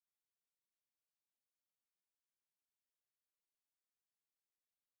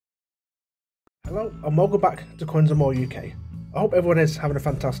Hello and welcome back to Coins and More UK. I hope everyone is having a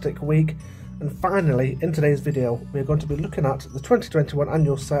fantastic week, and finally in today's video we're going to be looking at the 2021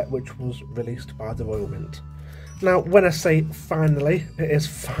 annual set which was released by the Royal Mint. Now when I say finally, it is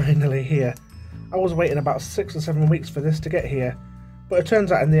finally here. I was waiting about 6 or 7 weeks for this to get here, but it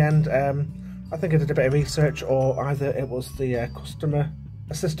turns out in the end I think I did a bit of research, or either it was the customer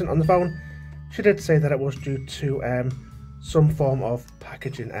assistant on the phone. She did say that it was due to some form of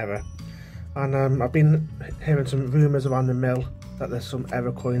packaging error. And I've been hearing some rumours around the mill that there's some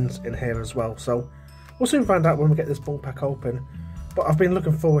error coins in here as well. So we'll soon find out when we get this bulk pack open. But I've been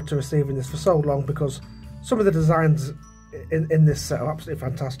looking forward to receiving this for so long because some of the designs in this set are absolutely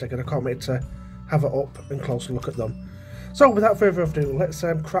fantastic, and I can't wait to have it up and closer look at them. So without further ado, let's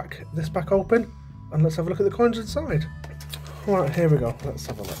crack this pack open and let's have a look at the coins inside. Right, here we go. Let's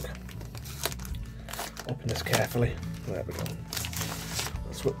have a look. Open this carefully. There we go.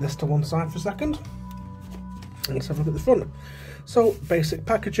 Let's whip this to one side for a second. And let's have a look at the front. So basic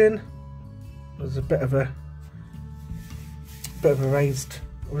packaging. There's a bit of a raised,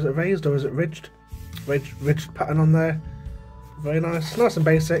 was it raised or is it ridged? Ridged pattern on there. Very nice and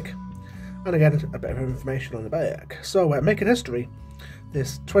basic. And again, a bit of information on the back. So making history.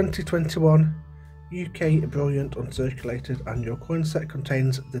 This 2021 UK Brilliant Uncirculated Annual Coin Set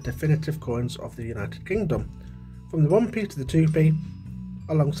contains the definitive coins of the United Kingdom, from the 1p to the 2p,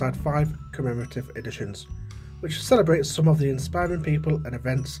 alongside 5 commemorative editions, which celebrates some of the inspiring people and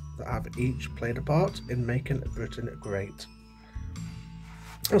events that have each played a part in making Britain great.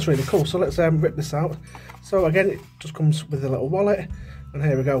 That's really cool. So let's rip this out. So again, it just comes with a little wallet, and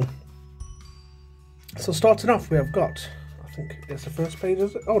here we go. So starting off, we have got, I think it's the first page,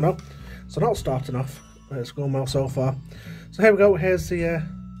 is it? Oh no, so not starting off. It's going well so far. So here we go. Here's the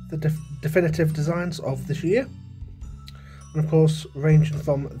definitive designs of this year. And of course, ranging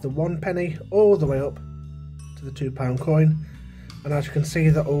from the 1 penny all the way up to the £2 coin. And as you can see,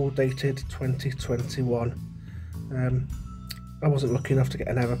 they're all dated 2021. I wasn't lucky enough to get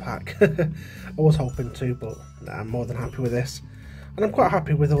an error pack. I was hoping to, but I'm more than happy with this. And I'm quite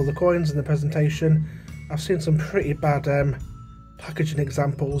happy with all the coins and the presentation. I've seen some pretty bad packaging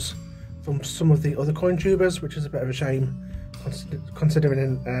examples from some of the other coin tubers, which is a bit of a shame,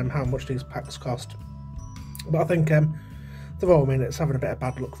 considering how much these packs cost. But I think the Royal Mint is having a bit of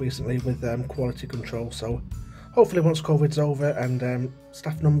bad luck recently with quality control, so hopefully once COVID's over and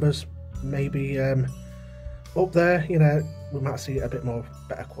staff numbers maybe up there, you know, we might see a bit more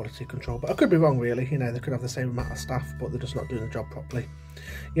better quality control. But I could be wrong, really. You know, they could have the same amount of staff, but they're just not doing the job properly.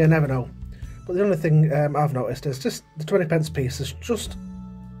 Yeah, never know. But the only thing I've noticed is just the 20p piece is just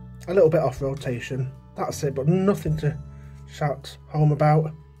a little bit off rotation. That's it, but nothing to shout home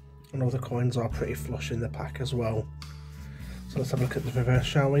about. And all the coins are pretty flush in the pack as well. So let's have a look at the reverse,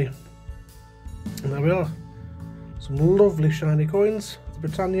 shall we? And there we are. Some lovely shiny coins. The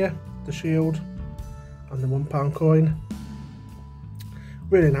Britannia, the Shield, and the £1 coin.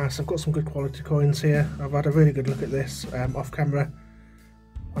 Really nice. I've got some good quality coins here. I've had a really good look at this off camera,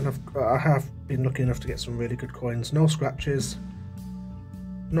 and I have been lucky enough to get some really good coins. No scratches,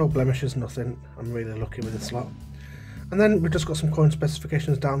 no blemishes, nothing. I'm really lucky with this lot. And then we've just got some coin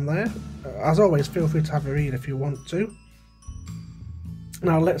specifications down there. As always, feel free to have a read if you want to.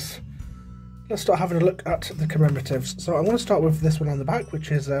 Now let's start having a look at the commemoratives. So I'm going to start with this one on the back,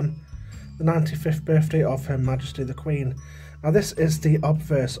 which is the 95th birthday of Her Majesty the Queen. Now this is the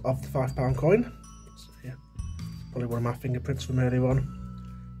obverse of the £5 coin. So, yeah, probably one of my fingerprints from earlier on.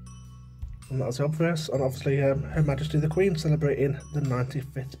 And that's the obverse, and obviously Her Majesty the Queen celebrating the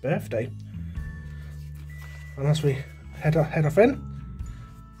 95th birthday. And as we head off in,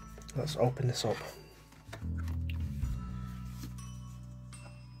 let's open this up.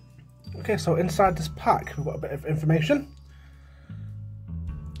 Okay, so inside this pack we've got a bit of information.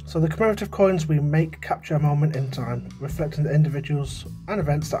 So the commemorative coins we make capture a moment in time, reflecting the individuals and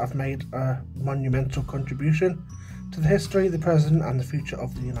events that have made a monumental contribution to the history, the present and the future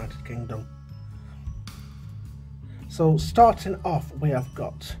of the United Kingdom. So starting off, we have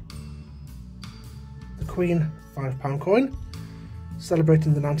got the Queen £5 coin,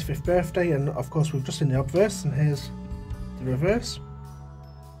 celebrating the 95th birthday, and of course we've just seen the obverse, and here's the reverse.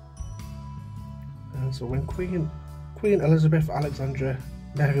 And so when Queen Elizabeth Alexandra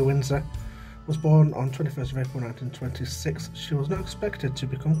Mary Windsor was born on 21st of April 1926, she was not expected to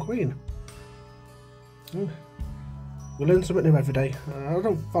become Queen. We learn something new every day. I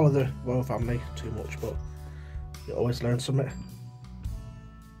don't follow the royal family too much, but you always learn something.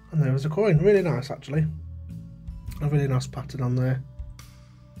 And there was a coin, really nice actually. A really nice pattern on there.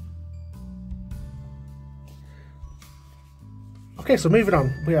 Okay, so moving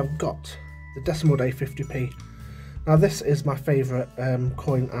on, we have got the decimal day 50p. Now this is my favourite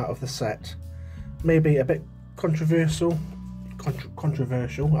coin out of the set. Maybe a bit controversial,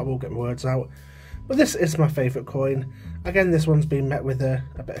 I will get my words out, but this is my favourite coin. Again, this one's been met with a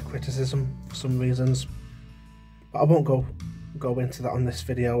bit of criticism for some reasons, but I won't go into that on this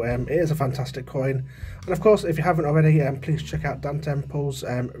video. It is a fantastic coin, and of course, if you haven't already, please check out Dan Temple's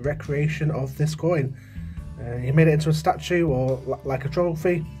recreation of this coin. He made it into a statue or like a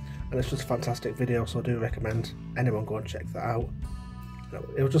trophy, and it's just a fantastic video, so I do recommend anyone go and check that out.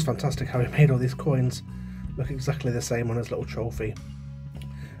 It was just fantastic how he made all these coins look exactly the same on his little trophy.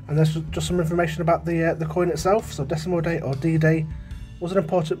 And there's just some information about the coin itself. So decimal day, or D-Day, was an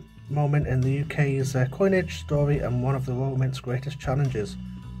important moment in the UK's coinage story and one of the Royal Mint's greatest challenges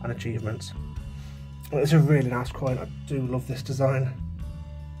and achievements. It's a really nice coin. I do love this design.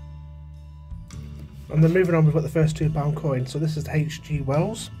 And then moving on, we've got the first £2 coin. So this is the H.G.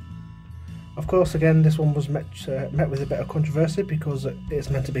 Wells. Of course, again, this one was met with a bit of controversy because it's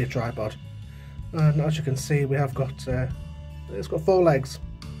meant to be a tripod. And as you can see, we have got it's got 4 legs.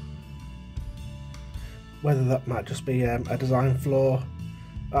 Whether that might just be a design flaw,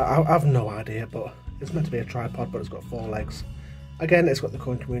 I have no idea, but it's meant to be a tripod, but it's got 4 legs. Again, it's got the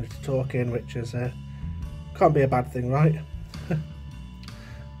coin community talking, which is can't be a bad thing, right?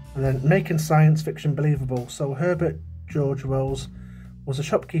 And then making science fiction believable. So Herbert George Wells was a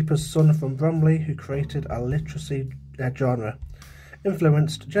shopkeeper's son from Bromley who created a literacy genre,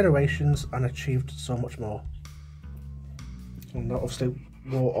 influenced generations and achieved so much more. And obviously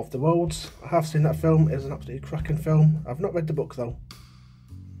War of the Worlds. I have seen that film. It's an absolutely cracking film. I've not read the book though.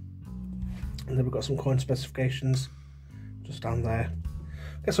 And then we've got some coin specifications just down there.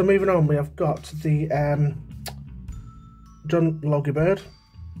 Okay, so moving on, we have got the John Logie Bird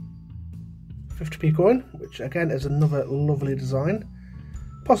 50p coin, which again is another lovely design.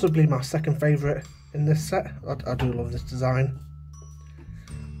 Possibly my second favourite in this set. I do love this design.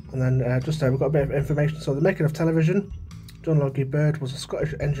 And then just there we've got a bit of information. So the making of television. John Logie Bird was a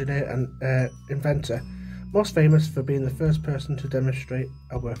Scottish engineer and inventor, most famous for being the first person to demonstrate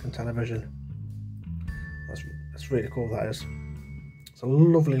a working television. That's really cool, that is. It's a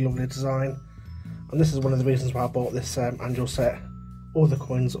lovely design, and this is one of the reasons why I bought this annual set. All the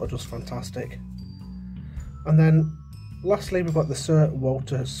coins are just fantastic. And then lastly, we've got the Sir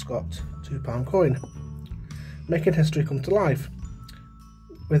Walter Scott £2 coin, making history come to life.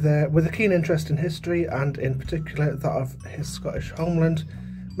 With a keen interest in history, and in particular that of his Scottish homeland,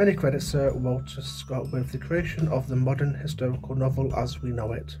 many credit Sir Walter Scott with the creation of the modern historical novel as we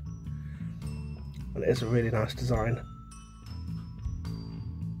know it. And it is a really nice design.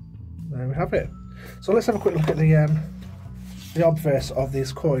 There we have it. So let's have a quick look at the obverse of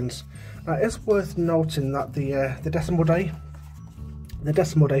these coins. It's worth noting that the decimal day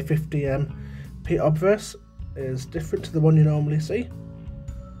 50p obverse is different to the one you normally see,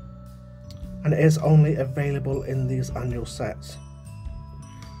 and it is only available in these annual sets.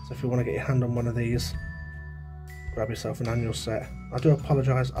 So if you want to get your hand on one of these, grab yourself an annual set. I do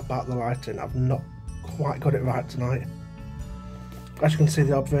apologise about the lighting, I've not quite got it right tonight. As you can see,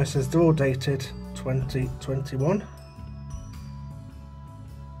 the obverses, they're all dated 2021.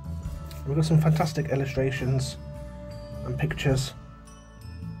 We've got some fantastic illustrations and pictures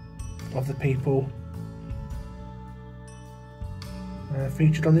of the people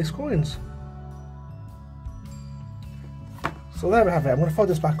featured on these coins. So there we have it. I'm going to fold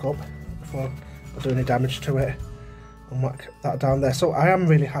this back up before I do any damage to it and whack that down there. So I am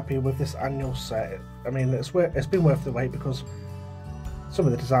really happy with this annual set. I mean, it's been worth the wait because some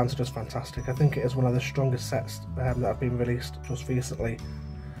of the designs are just fantastic. I think it is one of the strongest sets that have been released just recently.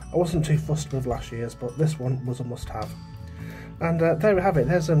 I wasn't too fussed with last year's, but this one was a must-have. And there we have it.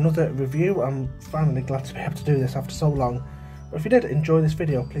 There's another review. I'm finally glad to be able to do this after so long. But if you did enjoy this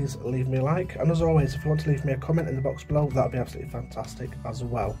video, please leave me a like. And as always, if you want to leave me a comment in the box below, that would be absolutely fantastic as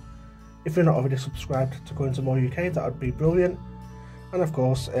well. If you're not already subscribed to Coins and More UK, that would be brilliant. And of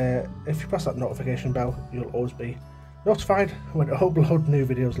course, if you press that notification bell, you'll always be notified when I upload new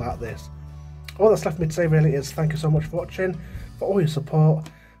videos like this. All that's left me to say really is thank you so much for watching, for all your support.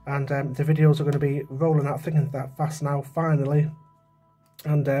 And the videos are going to be rolling out thick and fast now, finally.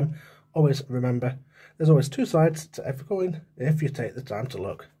 And always remember, there's always two sides to every coin if you take the time to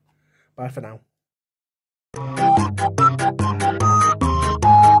look. Bye for now.